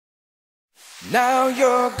Now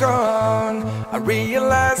you're gone. I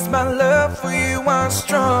realize my love for you was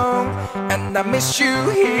strong, and I miss you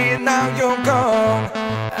here. Now you're gone.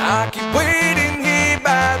 I keep waiting here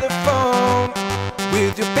by the phone,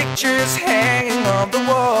 with your pictures hanging on the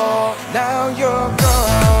wall. Now you're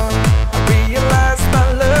gone. I realize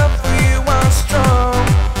my love for you was strong,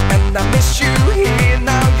 and I miss you here.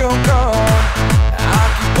 Now you're gone. I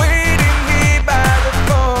keep waiting here by the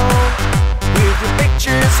phone, with your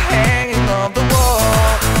pictures hanging on the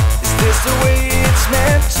wall. Is this the way it's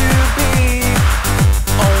meant to be?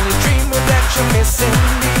 Only dreamer that you're missing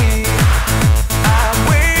me. I'm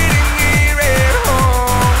waiting here at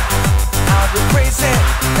home. I'll go crazy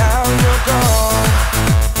now you're gone.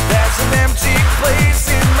 There's an empty place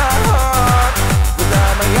in my heart.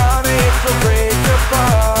 Without my arm it will break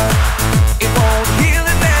apart. It won't heal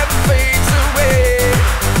and never fades away.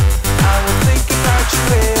 I will think about you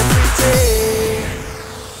every day.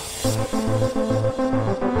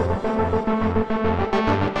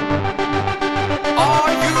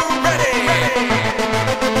 Are you ready?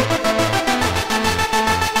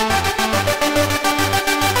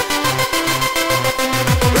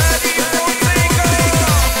 Ready for takeoff?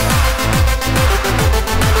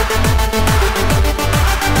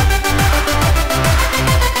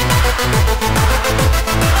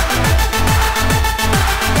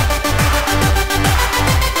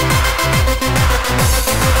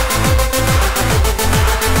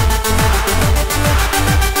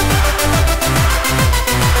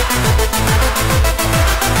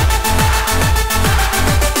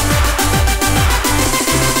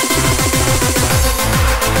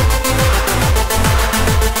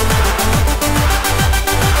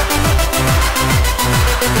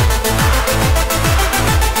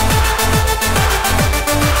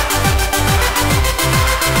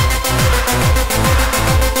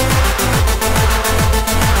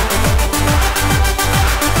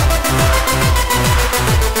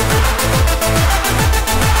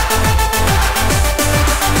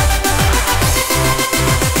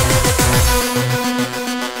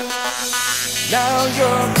 Now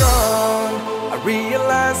you're gone. I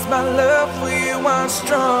realize my love for you was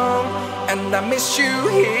strong, and I miss you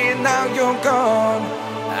here. Now you're gone.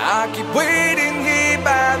 I keep waiting here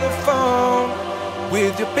by the phone,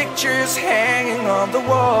 with your pictures hanging on the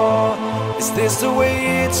wall. Is this the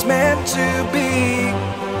way it's meant to be?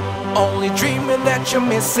 Only dreaming that you're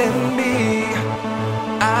missing me.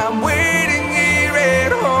 I'm waiting here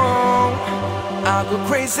at home. I'll go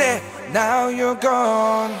crazy. Now you're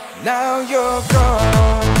gone. Now you're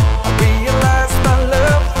gone.